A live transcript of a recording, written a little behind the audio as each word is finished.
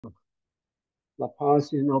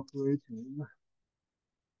Laplacian operator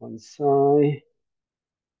on psi,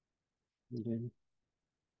 and then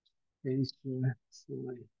a square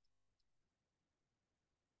psi.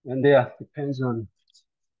 And there depends on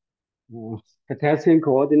Cartesian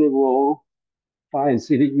coordinate rho, phi, and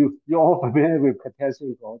c. You're all familiar with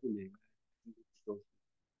Cartesian coordinate.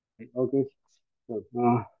 Okay. So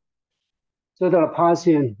the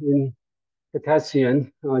Laplacian in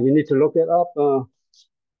Cartesian, you need to look it up.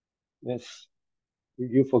 Yes,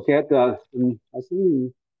 you forget that. I think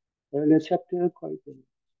in earlier chapter, quite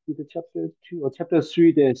either chapter 2 or chapter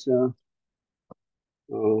 3, there's a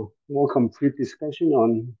more complete discussion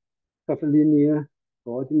on curvilinear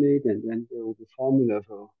coordinate, and then there will be formula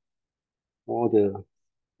for all the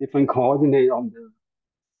different coordinate on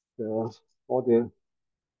the all the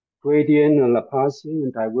gradient and Laplacian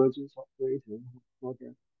and divergence operator. All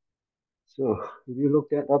that. So if you look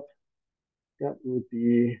that up, that would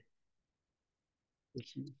be,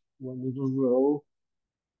 let's see, 1 over rho,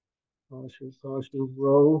 partial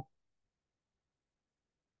rho,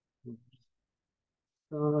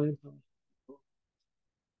 psi,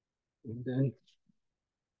 and then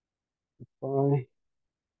phi,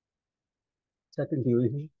 second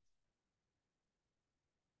derivative,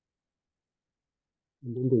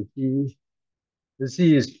 and then the z. The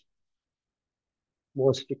z is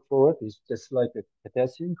more straightforward. It's just like a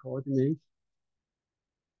Cartesian coordinate.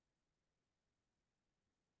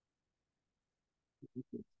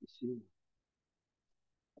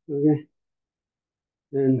 Okay,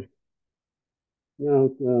 and now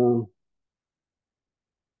so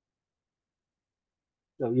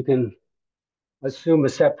you can assume a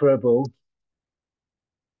separable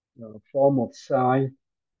form of psi.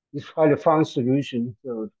 It's quite a fine solution,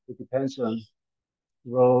 so it depends on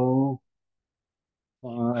rho,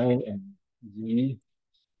 phi, and z.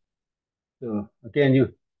 So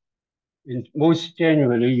again, most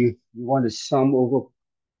generally you want to sum over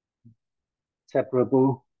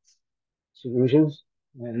separable solutions,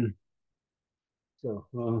 and so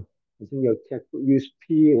I think your textbook use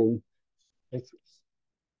p, and it's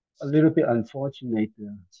a little bit unfortunate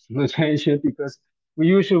notation because we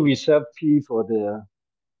usually reserve p for the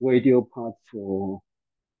radial part for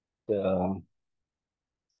the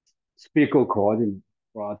spherical coordinate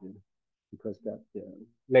rather, because that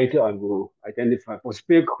later on we'll identify for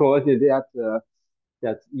spherical coordinate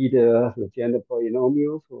that's either Legendre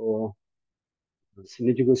polynomials or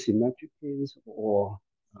cylindrical symmetric case or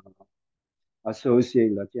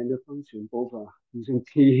associate Legendre function. Both are using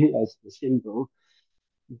p as the symbol,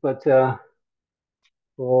 but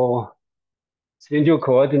for cylindrical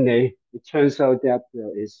coordinate, it turns out that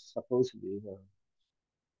it's supposed to be a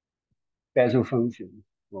Bessel function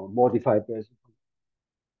or modified Bessel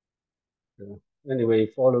function. Anyway,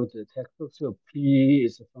 follow the textbook. So P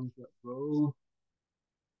is a function of rho,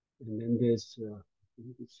 and then there's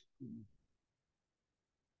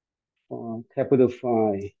capital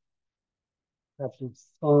phi, capital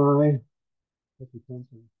phi, that depends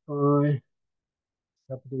on phi,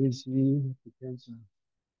 capital Z depends on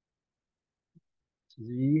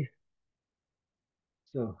Z.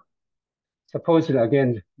 So supposedly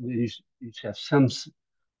again, you have some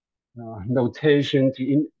notation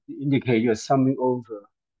to indicate you're summing over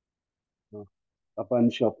a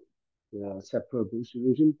bunch of separable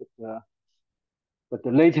solutions, but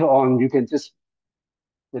later on you can just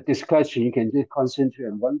the discussion you can just concentrate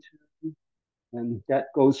on one term, and that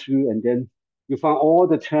goes through, and then you find all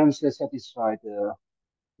the terms that satisfy the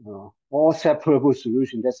all separable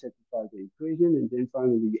solutions that satisfy the equation, and then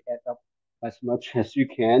finally you add up as much as you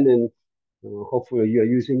can, and hopefully you are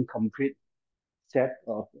using complete set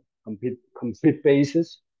of complete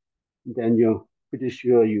basis. Then you're pretty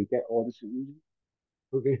sure you get all the solutions.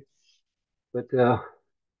 Okay, but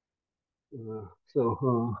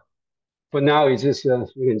so for now, it's just you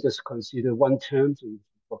can just consider one term, so you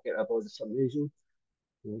forget about the summation.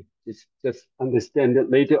 Just understand that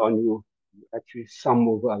later on you actually sum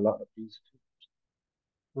over a lot of these.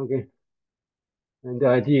 Okay, and the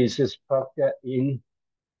idea is just plug that in,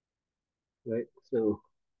 right? So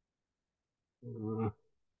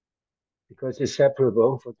because it's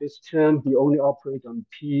separable for this term, you only operate on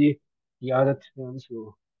p. The other terms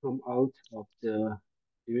will come out of the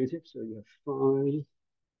derivative. So you have phi,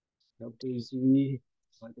 delta z,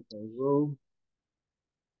 divided by rho.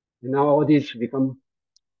 And now all these become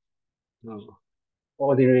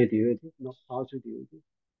ordinary derivative, not partial derivative.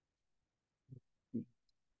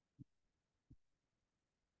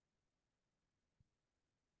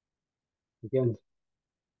 Again,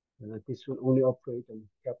 this will only operate on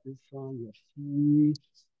capital phi. You have c,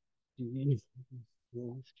 d,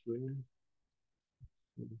 rho squared,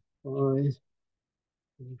 phi.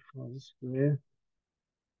 phi square,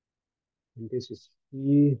 and this is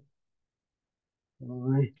p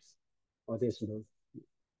phi. Oh, there's no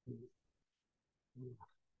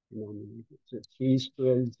denominator. So p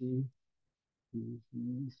square z, z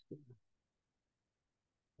square.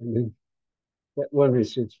 And then that one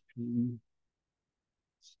is just p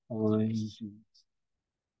phi z.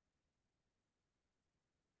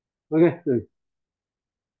 Okay, so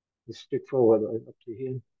it's straightforward right up to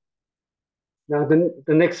here. Now,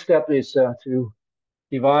 the next step is to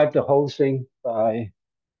divide the whole thing by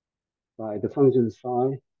the function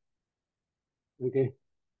phi. Okay,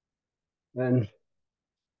 and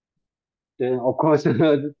then of course,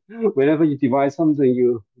 whenever you divide something,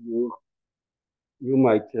 you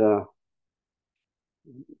might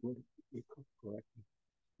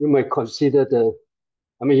you might consider the.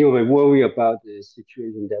 I mean, you might worry about the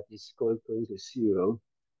situation that is going to zero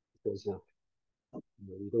because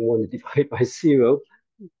you don't want to divide by zero.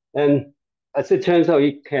 And as it turns out,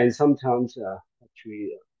 it can sometimes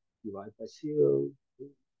actually divide by zero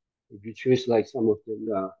if you choose like some of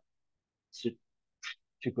the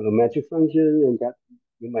trigonometric function, and that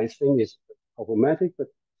you might think is problematic, but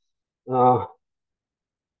uh,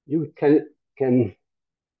 you can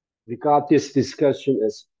regard this discussion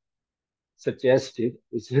as suggested.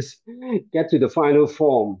 It's just get to the final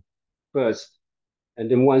form first, and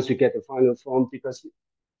then once you get the final form, because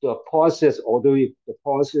the process, although the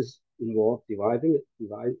process involved divided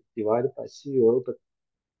by zero, but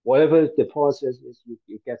whatever the process is,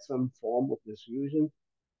 you get some form of the solution.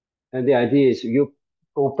 And the idea is you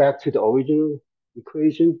go back to the original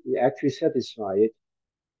equation, you actually satisfy it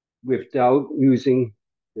without using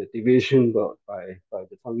the division by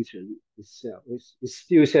the function itself. It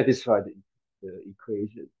still satisfies the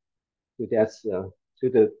equation. So that's so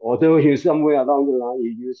the although you somewhere along the line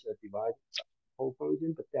you use a divide whole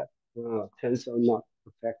function, but that turns out not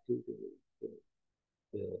affecting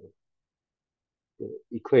the, the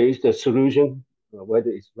equation, the solution, whether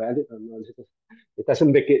it's valid or not. It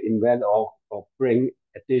doesn't make it invalid or bring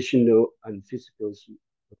additional unphysical,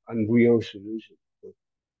 unreal solution.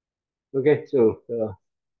 Okay, so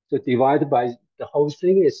divided by the whole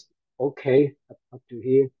thing is okay up to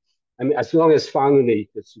here. I mean, as long as finally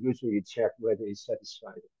the solution you check whether it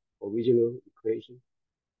satisfies the original equation.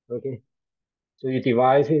 Okay, so you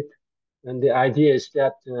divide it, and the idea is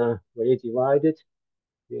that when you divide it,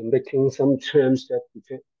 you're making some terms that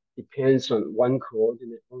depends on one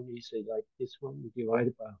coordinate only. Say like this one, you divide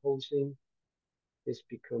it by a whole thing. This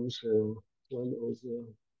becomes 1/rho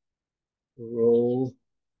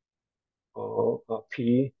or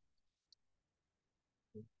p.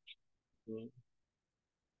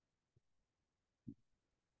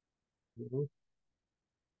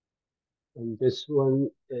 And this one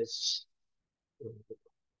is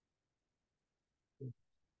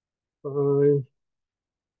phi,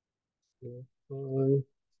 phi.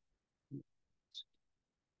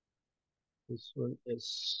 This one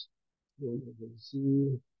is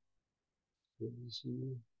z,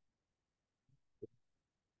 z,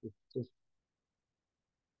 just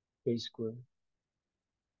a square.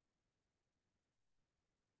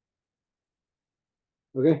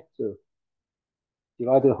 Okay, so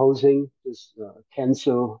divide the whole thing, just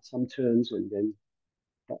cancel some terms, and then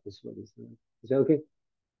that is what is there. Is that okay?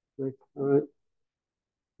 Right. All right.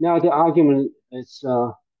 Now the argument is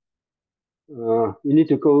you need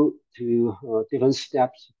to go to different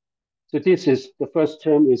steps. So this is the first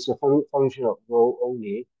term is a function of rho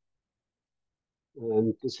only,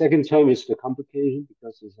 and the second term is the complication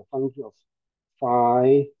because it's a function of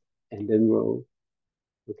phi and then rho.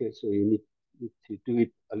 Okay, so you need to do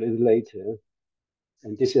it a little later.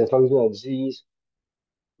 And this is a function of z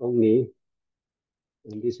only,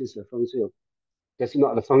 and this is a function of that's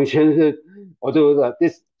not a function. Although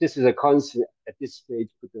this is a constant at this stage,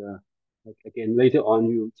 but like again later on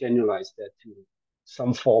you generalize that to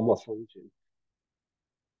some form of function.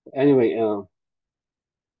 Anyway,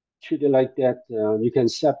 treat it like that. You can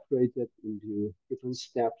separate it into different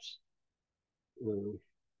steps uh,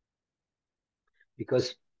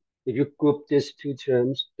 because if you group these two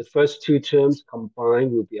terms, the first two terms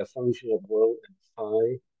combined will be a function of rho and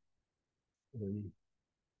phi. And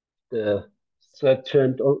the third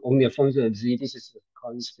term only a function of z. This is a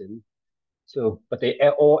constant. So, but they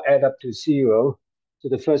all add up to zero. So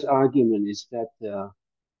the first argument is that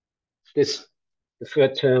this the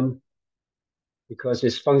third term, because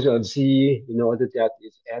it's function of z, in order that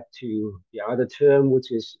it add to the other term,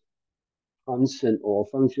 which is constant or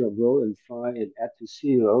function of rho and phi, and add to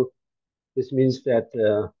zero. This means that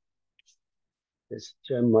this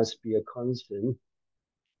term must be a constant.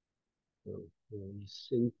 So you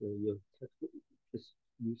think you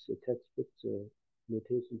use the textbook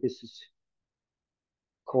notation. This is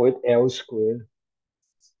called L square.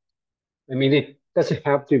 I mean, it doesn't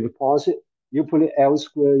have to be positive. You put it L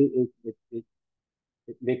square, it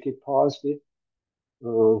make it positive.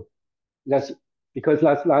 Uh, that's because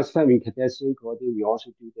last time in Cartesian coordinate we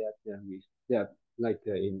also do that. We that like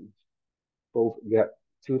in both we have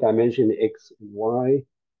two-dimensional x and y,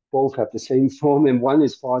 both have the same form, and one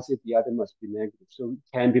is positive, the other must be negative. So it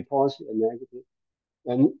can be positive and negative.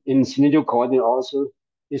 And in cylindrical coordinate also,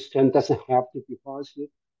 this term doesn't have to be positive.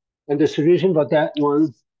 And the solution for that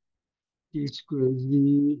one, d squared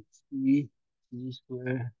z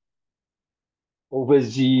square over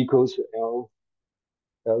z equals to L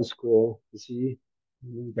square z.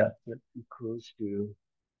 That equals to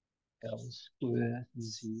L square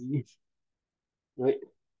z, right?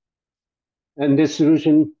 And this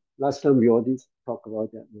solution, last time we already talked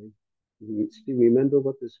about that, right? You still remember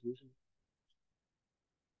what the solution?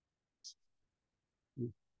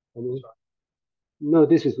 No,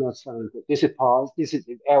 this is not scientific. This is positive. This is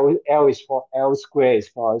L is for L square is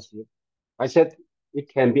positive. I said it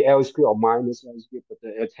can be L square or minus L square, but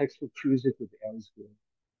the textbook chooses to be L square.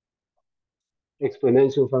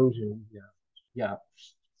 Exponential function, yeah, yeah.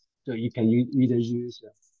 So you can either use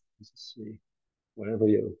let's see, whatever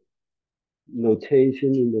your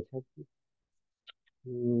notation in the textbook.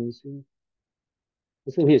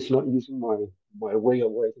 I think it's not using my way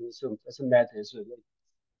of writing, so it doesn't matter. So like,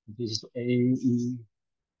 this is A E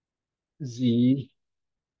Z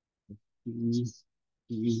E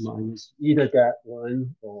E minus either that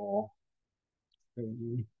one or A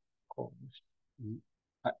cos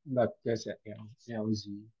not that's a L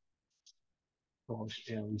Z cos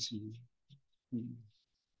L Z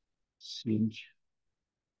sinh.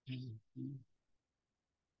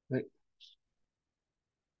 Right.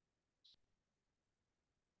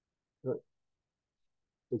 Right.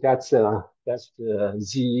 So that's the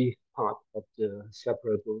Z part of the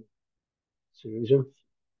separable solution.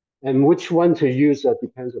 And which one to use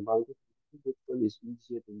depends on which one is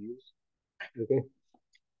easier to use. Okay.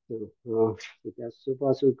 So that's so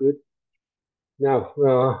far so good. Now,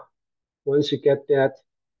 once you get that,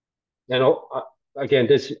 then again,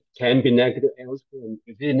 this can be negative L square. And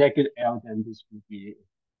if it's negative L, then this will be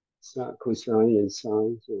cosine and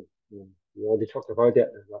sine. So we already talked about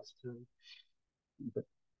that last time. But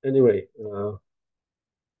anyway,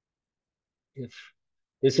 if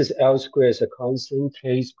this is L square is a constant,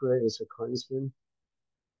 K square is a constant.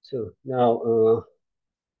 So now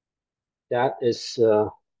that is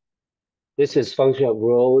this is function of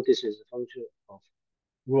rho. This is a function of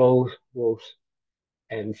rho,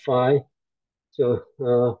 and phi. So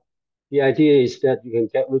the idea is that you can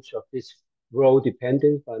get rid of this rho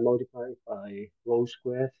dependence by multiplying by rho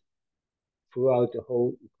squared throughout the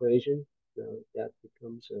whole equation. So that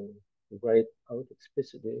becomes write out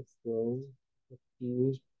explicitly. Rho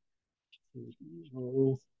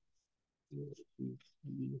rho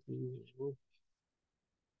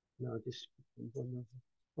now this becomes 1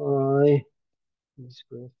 over phi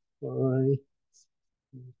square phi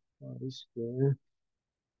square.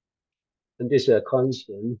 And this is a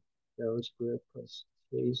constant, L square plus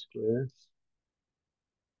K square.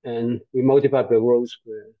 And we multiply by rho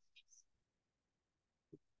square.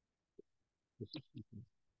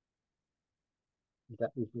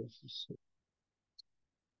 That equals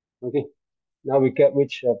okay. Now we get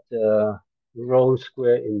rid of the rho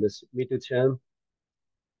square in the middle term.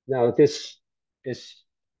 Now this is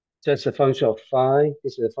just a function of phi.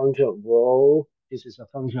 This is a function of rho. This is a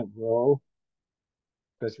function of rho.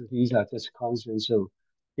 Because these are just constants. So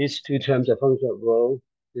these two terms are function of rho.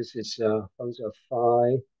 This is a function of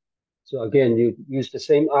phi. So again, you use the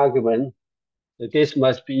same argument. So this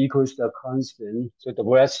must be equals to a constant. So the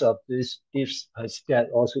rest of this that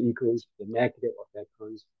also equals the negative of that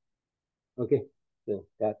constant. Okay, so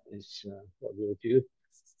that is what we'll do.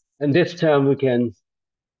 And this term we can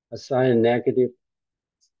assign a negative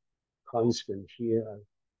constant here.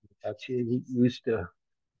 Actually, we use the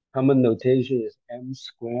common notation is m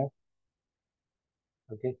squared.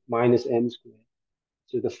 Okay, minus m squared.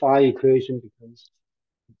 So the phi equation becomes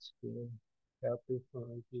square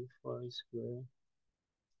capital phi squared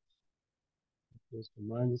equals to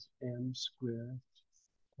minus m squared.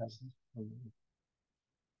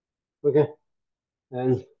 Okay,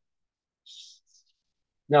 and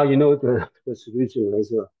now you know the solution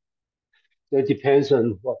as well. So it depends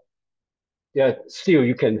on what. Yeah, still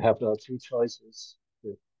you can have two choices.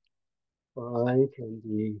 The phi can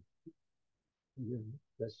be,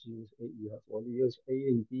 let's use A. You have only use A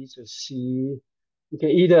and B, so C. You can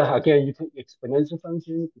either again you take exponential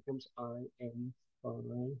function, it becomes I n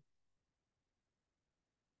phi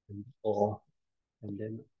or and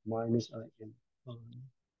then minus im.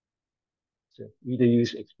 So either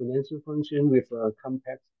use exponential function with a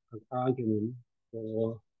compact argument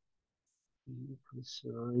or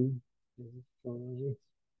cosine phi.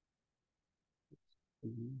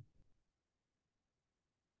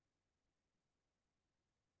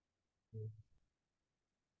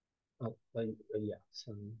 Yeah,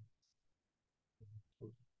 so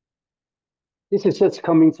this is just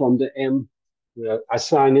coming from the m. We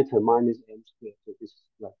assign it to minus m squared. So this is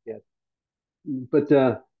like that. But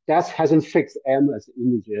that hasn't fixed m as an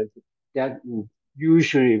integer. That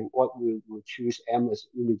usually what we will choose m as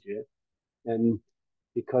integer, and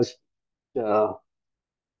because the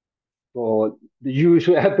for the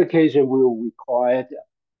usual application will require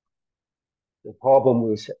the problem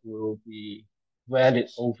will be valid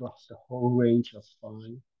over the whole range of phi.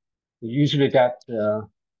 So usually that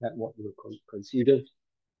what we'll consider.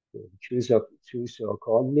 So choose your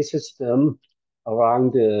coordinate system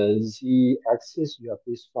around the z-axis. You have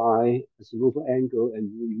this phi as a moving angle,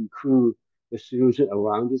 and you include the solution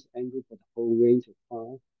around this angle for the whole range of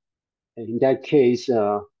phi. And in that case,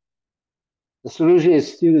 the solution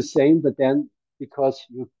is still the same, but then because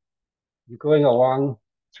you're going around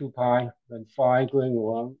 2 pi, and phi going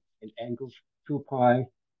around an angle 2 pi,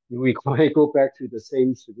 you require to go back to the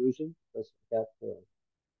same solution because that's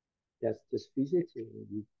just physics.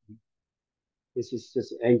 This is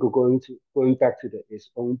just angle going back to the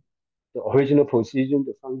original position.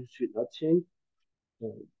 The function should not change.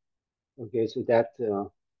 Okay, so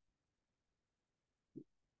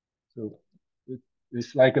so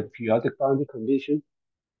it's like a periodic boundary condition.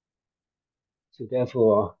 So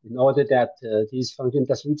therefore, in order that this function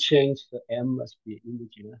doesn't change, the m must be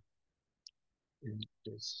integer. And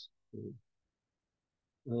this,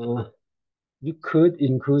 you could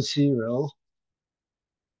include 0,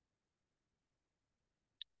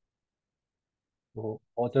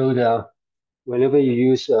 although whenever you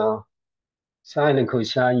use sine and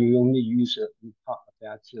cosine, you only use a part of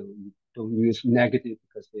that, so you don't use negative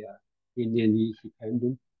because they are linearly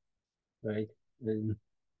dependent, right? And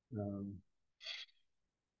um,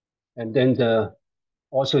 and then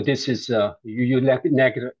also this is you use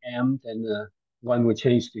negative m, then one will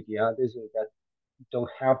change to the other, so that you don't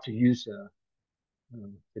have to use the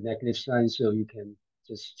negative sign, so you can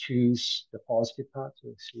just choose the positive part,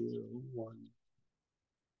 so 0, 1,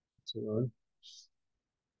 so on.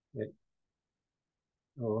 Right?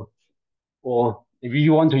 Or, or if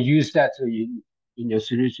you want to use that, so in your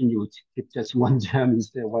solution, you would keep just one term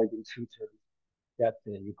instead of writing two terms. That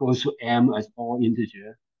you go to m as all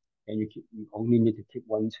integer, and you only need to keep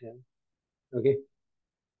one term. Okay.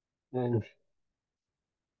 And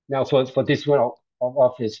now for this one,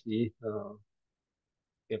 obviously,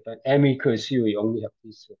 if an m equals 0, you only have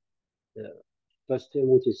this the first term,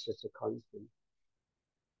 which is just a constant.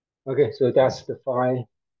 Okay, so that's the phi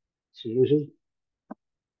solution.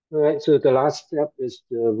 All right, so the last step is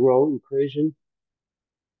the row equation.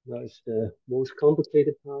 That's the most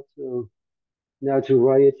complicated part. So now to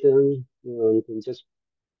write it down, you can just,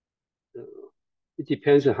 uh, it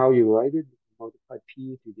depends on how you write it. Multiply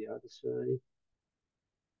p to the other side.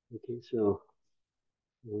 Okay, so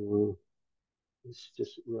let's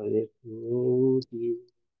just write it. Rho d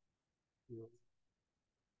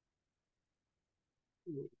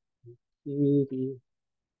d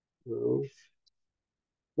rho.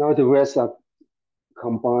 Now the rest are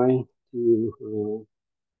combined to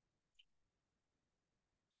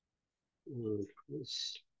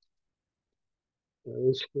plus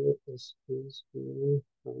L square plus P square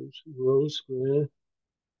times rho square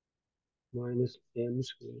minus M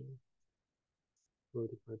square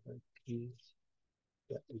multiplied by P.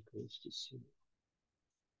 That equals to C.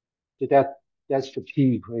 So that's the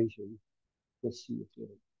P equation. Let's see if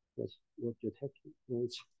that's what your text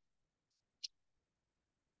was.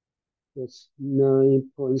 That's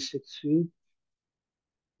 9.63.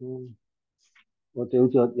 Although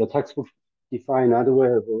your textbook define another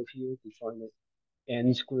variable here, define it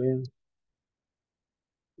n squared.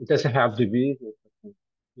 It doesn't have to be,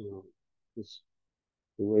 you know, it's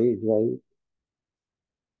the way it's right.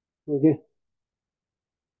 Okay,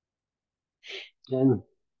 then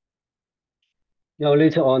now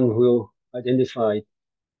later on we'll identify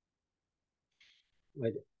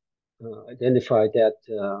that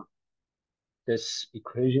this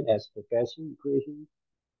equation as the Gaussian equation.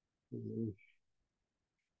 Um,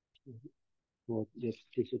 what this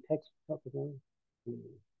a text talk about?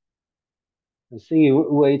 I think you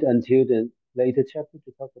wait until the later chapter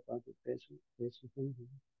to talk about the Gaussian function.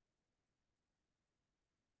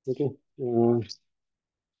 Okay.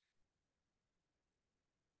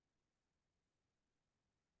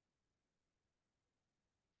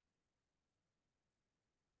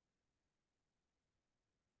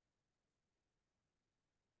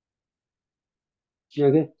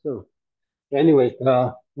 Okay, so anyway,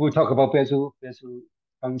 we'll talk about Bessel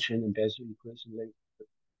function and Bessel equation later.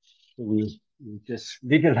 So we just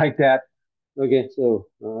leave it like that. Okay, so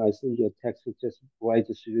I think your text will just write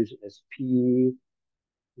the solution as P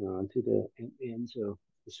to the n. So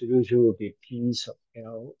the solution will be P sub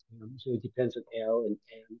L. So it depends on L and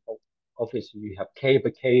N. Obviously, you have K,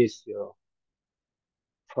 but K is your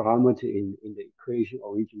parameter in the equation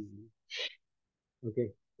originally.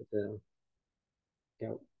 Okay, but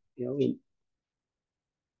L, L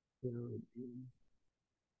and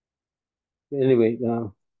anyway,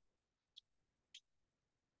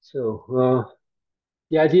 so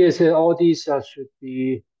the idea is that all these should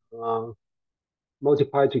be uh,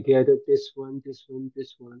 multiplied together. This one, this one,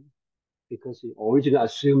 this one, because the original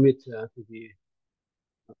assume it to be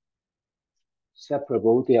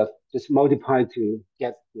separable. They are just multiplied to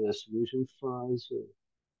get the solution phi.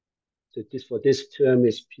 So this for this term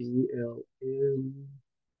is PLM.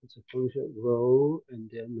 It's a function of rho, and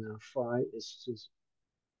then phi is just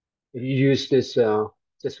if you use this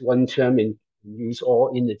just one term and use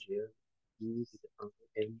all integer, e to the power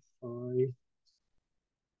n phi,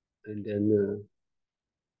 and then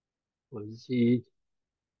for z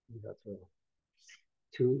we have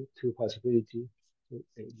two possibilities. So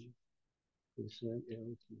a percent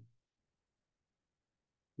LZ,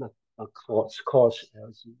 not a cos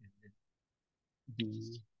LZ, and then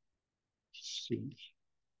b c.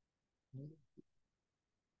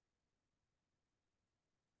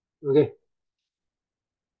 Okay,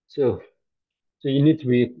 so so you need to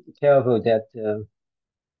be careful that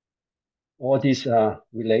all these are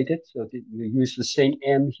related. So that you use the same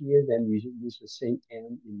m here, then you use the same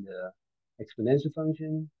m in the exponential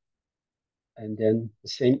function, and then the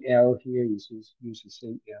same L here, you use the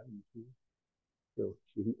same L in here. So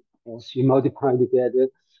you also you multiply together.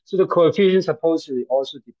 So the coefficient supposedly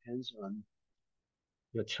also depends on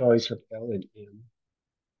your choice of L and M.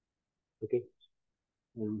 Okay.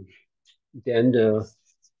 And then the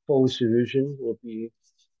full solution will be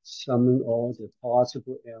summing all the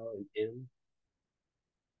possible L and M.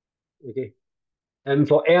 Okay. And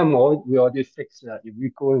for M, we already fixed that if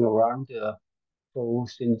we're going around the full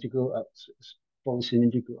cylindrical,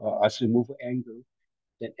 azimuthal angle,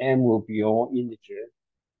 then M will be all integer.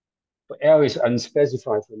 But L is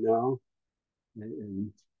unspecified for now,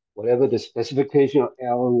 and whatever the specification of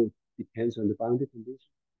L depends on the boundary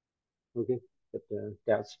condition. Okay, but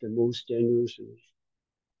that's the most general solution.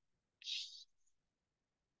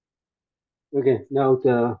 Okay, now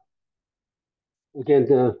the again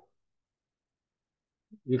the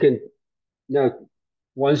you can now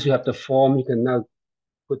once you have the form, you can now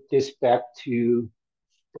put this back to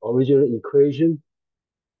the original equation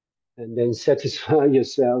and then satisfy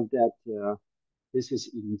yourself that this is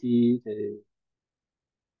indeed a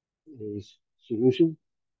solution.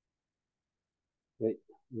 Right?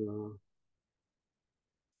 Uh,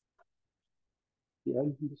 yeah,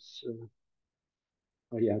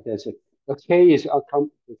 oh yeah, there's a K is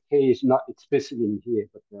outcome. The K is not explicit in here,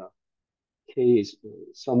 but K is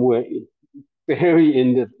somewhere buried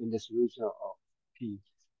in the solution of P.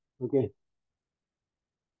 Okay,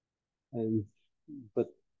 and but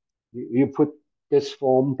you put this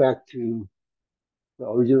form back to the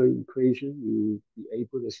original equation, you be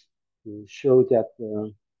able to show that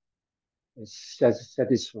it's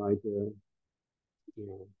satisfied the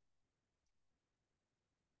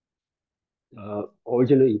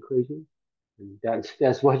original equation. And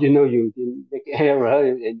that's what you know you didn't make error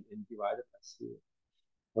in divided by zero.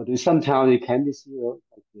 Although sometimes it can be zero,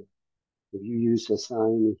 like if you use a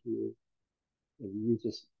sign here, if you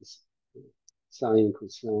just sine and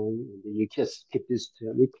cosine, and then you just keep this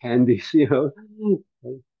term, it can be zero.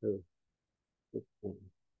 Right? So, but,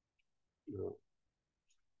 you know,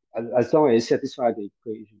 as long as it satisfies the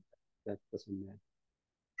equation, that doesn't matter.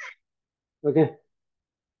 Okay,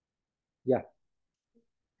 yeah,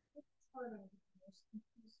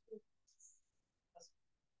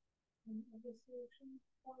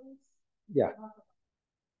 yeah.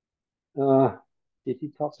 Uh, did he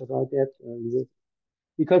talk about that?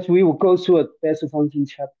 Because we will go through a Bessel function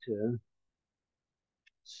chapter.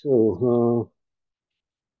 So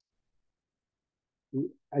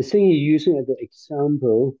I think he using as the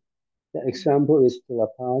example. The example is the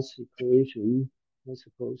Laplace equation. I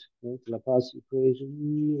suppose right? Laplace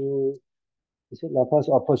equation. Is it Laplace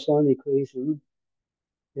or Poisson equation?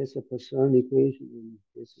 There's a Poisson equation, and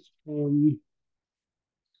this is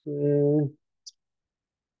uh,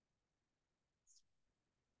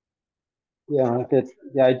 yeah. That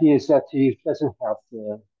the idea is that he doesn't have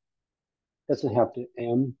the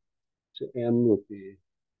m, so m would be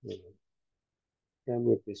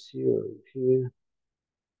zero here.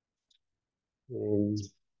 And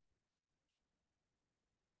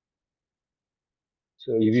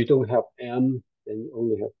so if you don't have m, then you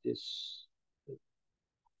only have this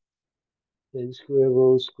n square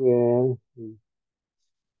rho square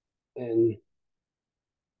and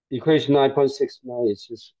equation 9.69 is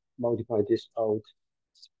just multiply this out,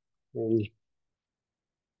 and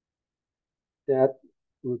that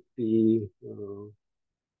would be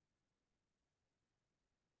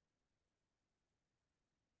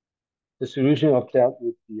the solution of that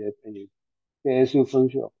would be a Bessel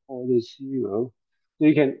function of order 0. So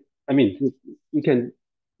you can, I mean, you can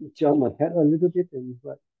jump ahead a little bit and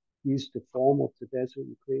use the form of the Bessel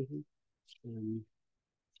equation, and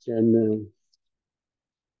then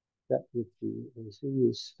that would be, so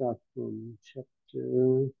you start from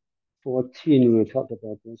chapter 14, we talked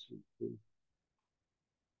about Bessel equation.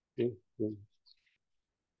 Okay, then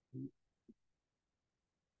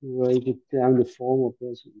write it down the form of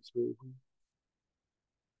Bessel equation.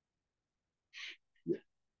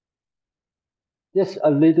 There's a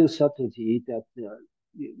little subtlety that you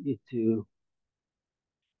need to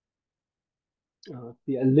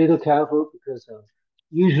be a little careful, because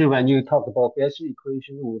usually when you talk about Bessel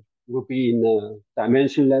equation, will be in a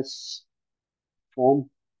dimensionless form,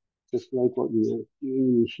 just like what we are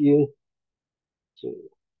doing here. So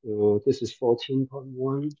this is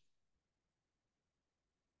 14.1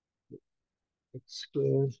 x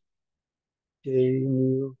squared j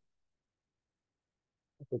mu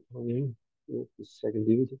upper prime with the second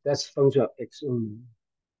derivative. That's function of x only.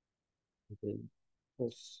 And then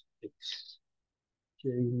plus x j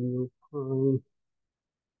mu prime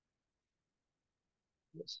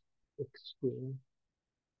plus x squared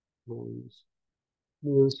minus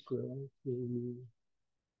mu squared j mu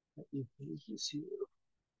equals 0.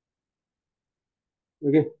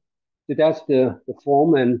 Okay, so that's the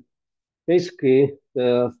form, and basically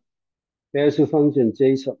the Bessel function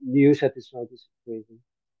j sub mu satisfies this equation.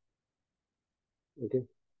 Okay,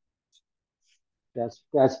 that's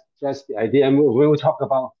the idea, and we'll talk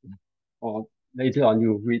about, or later on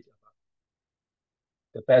you'll read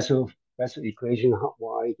the Bessel equation,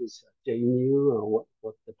 why it is j mu, or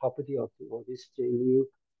what the property of all this j mu.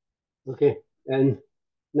 Okay, and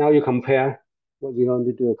now you compare what you want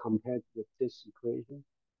to do, compare with this equation.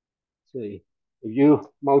 So if you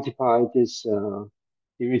multiply this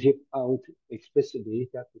derivative out explicitly,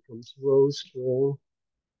 that becomes rho square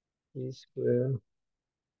e square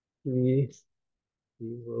 3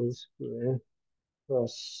 rho square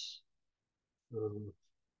plus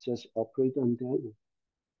just operate on that.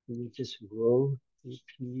 You just rho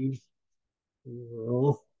p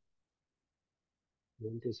rho,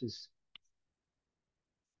 and this is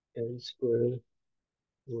n square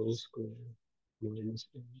rho square minus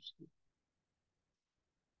n square.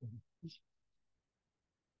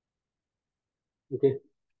 Okay,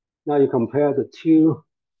 now you compare the two.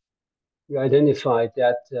 You identify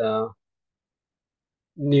that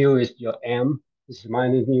nu is your m. This is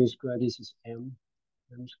minus mu square. This is m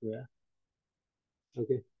square.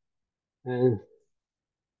 Okay, and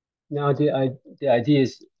now the idea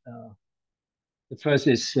is the first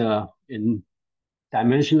is in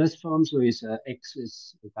dimensionless form, so it's x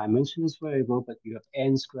is a dimensionless variable, but you have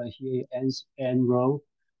n square here, n row.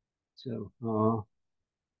 So so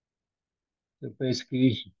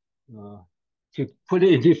basically, to put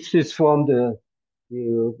it in this form,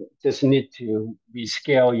 you just need to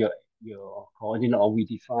rescale your coordinate, or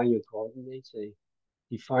redefine your coordinates. So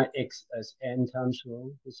define x as n times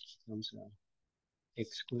rho. This becomes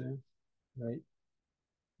x squared, right?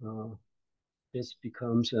 This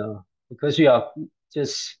becomes because you are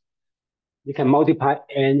just, you can multiply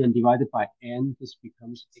n and divide it by n. This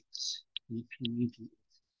becomes x dp dx.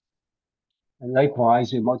 And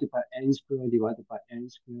likewise, you multiply n squared divided by n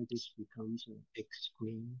squared. This becomes x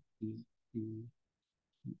squared dp.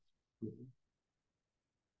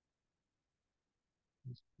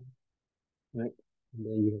 Right, and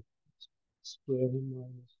then you have square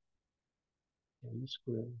minus n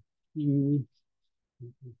squared p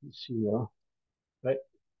 0. Right,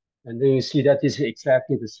 and then you see that this is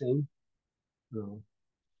exactly the same. The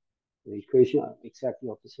equation are exactly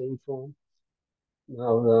of the same form.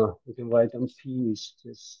 Now we can write down p is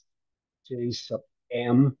just j sub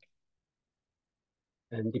m,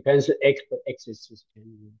 and depends on x, but x is just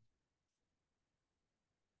n.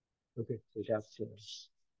 Okay, so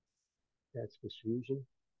that's the solution,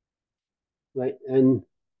 right? And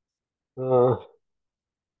uh,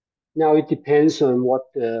 now it depends on what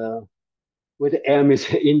whether m is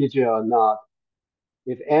an integer or not.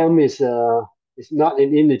 If m is not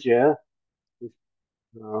an integer, if,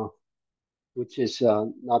 uh, which is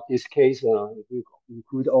not this case, if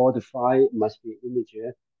include all the phi, it must be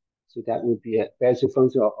integer. So that would be a Bessel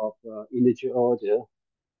function of integer order.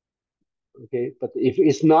 Okay, but if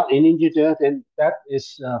it's not an integer, then that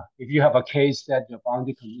is, if you have a case that your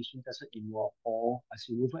boundary condition doesn't involve all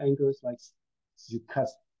azimuthal angles, like you cut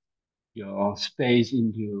your space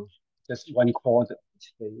into just 1/4 of the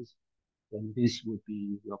space, then this would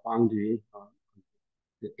be your boundary.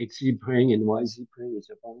 The xz plane and yz plane is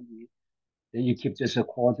a boundary. Then you keep just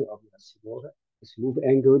 1/4 of your azimuthal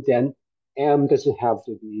angle. Then m doesn't have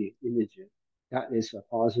to be integer. That is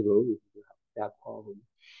possible if you have that problem.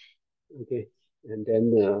 Okay, and then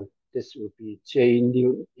this would be J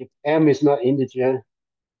new. If M is not integer,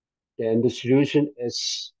 then the solution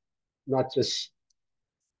is not just,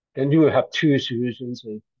 then you will have two solutions,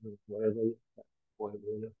 whatever,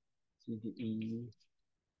 CDE,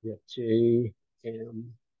 you have J,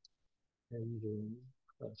 M, and then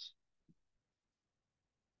plus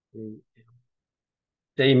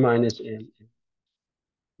J minus M.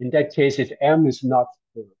 In that case, if M is not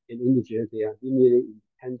an integer, they are linearly independent.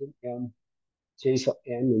 M, J sub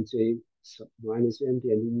N and J sub minus M,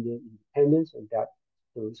 they are linearly independent, and that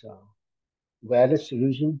those are valid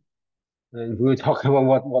solution. And we'll talk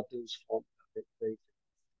about what those forms are.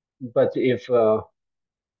 But if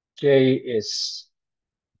J is,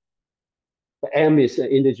 M is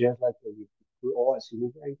an integer, like we all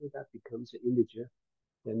assume angle, that becomes an integer.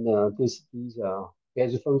 Then these are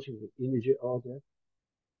Bessel functions with integer order.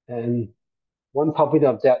 And one property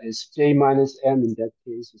of that is J minus M in that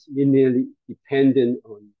case is linearly dependent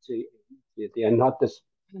on J. They are not this,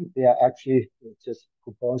 they are actually just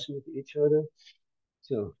proportional to each other.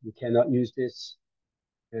 So you cannot use this.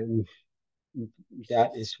 And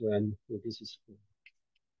that is when this is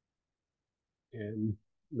and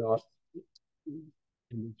not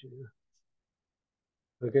integer.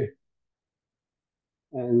 Okay.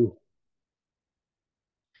 And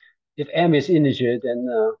if M is integer,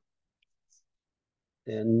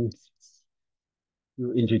 then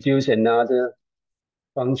you introduce another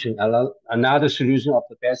function, another solution of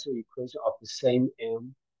the Bessel equation of the same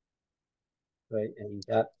M, right? And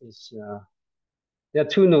that is there are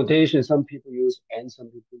two notations. Some people use N, some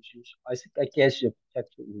people use. I guess your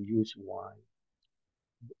text will use Y,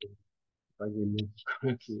 if I remember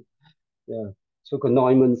correctly. Yeah. So the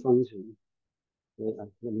Neumann function. Yeah,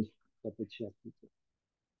 let me double check.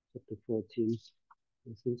 Chapter 14.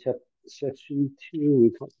 I think section 2 we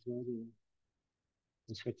talked about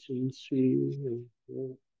it. Section 3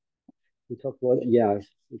 we talked about it. Yeah,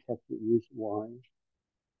 we have to use Y.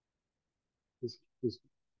 This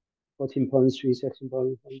 14.3 section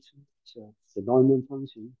point function. So the Neumann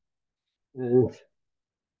function. And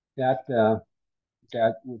that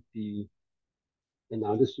would be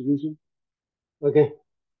another solution. Okay.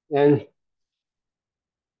 And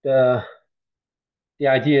the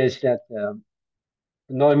idea is that the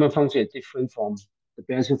Neumann function is different from the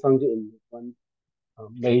Bessel function in one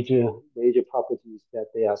major property is that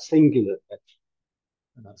they are singular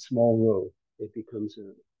at small rho. It becomes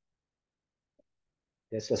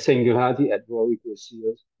there's a singularity at rho equals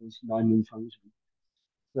 0. It's Neumann function.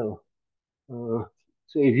 So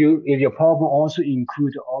so if your problem also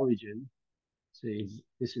include the origin, say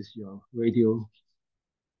this is your radial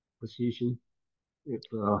position. If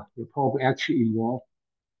your problem actually involve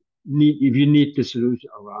if you need the solution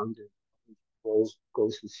around it goes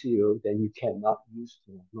to 0, then you cannot use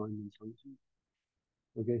the Neumann function.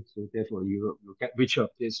 Okay, so therefore you get rid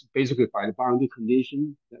of this basically by the boundary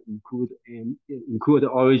condition that include the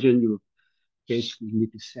origin. You basically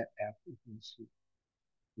need to set F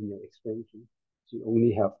in your expansion. So you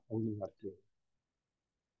only have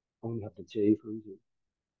the J function.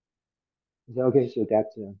 So, okay, so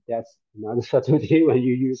that's another subtlety when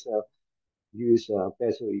you use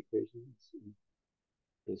Bessel equations in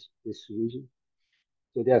this solution.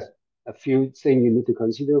 So there's a few things you need to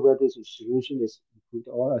consider whether the solution is include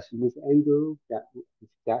all azimuthal angle. That if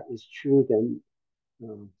that is true, then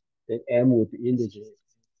M would be integer.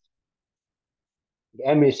 If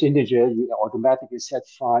M is integer, you automatically set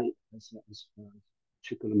phi as a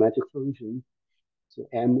trigonometric function. So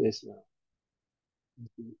M is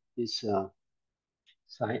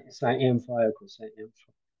sin M phi or cosine M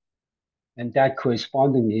phi. And that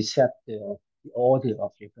correspondingly set the order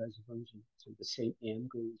of your Bessel function. So the same M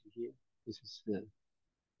going to here. This is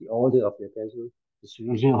the order of the Bessel, the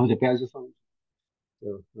solution of the Bessel function.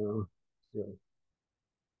 So, so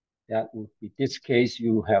that would be this case.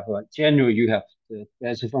 You have you have the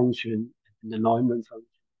Bessel function and the Neumann function,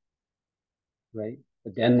 right?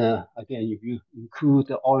 But then again, if you include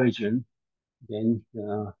the origin, then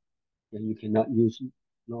you cannot use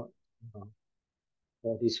not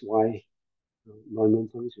all this Y normal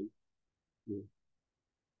function. You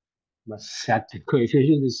must set the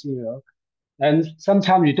coefficient to zero. And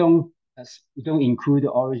sometimes you don't include the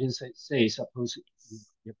origin. Say suppose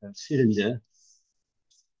you have a cylinder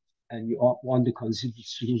and you want to consider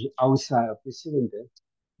solution outside of the cylinder,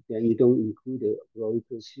 then you don't include the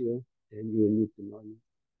vertical here, then you need the normal.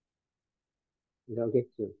 Okay,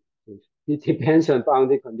 so it depends on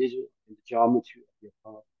boundary condition and the geometry of your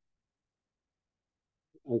problem.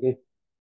 Okay.